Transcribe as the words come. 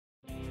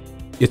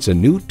It's a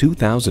new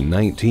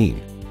 2019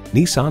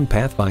 Nissan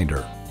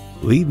Pathfinder.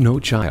 Leave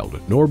no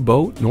child, nor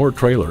boat, nor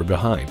trailer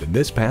behind in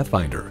this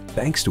Pathfinder,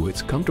 thanks to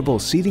its comfortable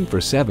seating for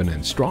 7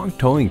 and strong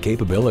towing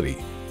capability.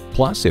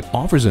 Plus, it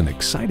offers an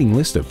exciting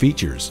list of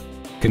features: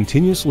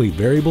 continuously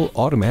variable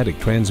automatic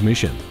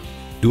transmission,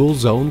 dual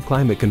zone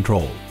climate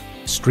control,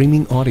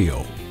 streaming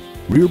audio,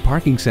 rear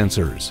parking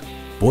sensors,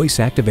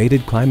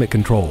 voice-activated climate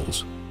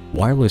controls,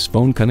 wireless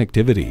phone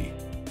connectivity,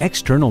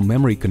 external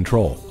memory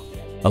control,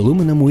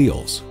 aluminum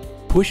wheels,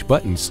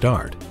 push-button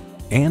start,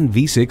 and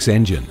V6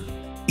 engine.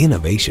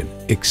 Innovation,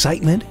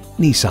 excitement,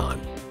 Nissan.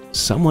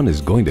 Someone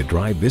is going to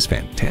drive this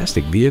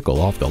fantastic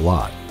vehicle off the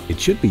lot. It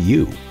should be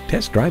you.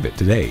 Test drive it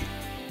today.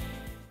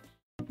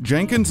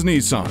 Jenkins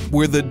Nissan,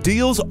 where the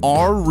deals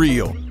are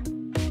real.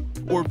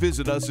 Or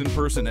visit us in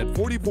person at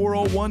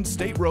 4401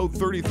 State Road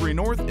 33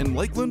 North in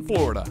Lakeland,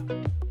 Florida.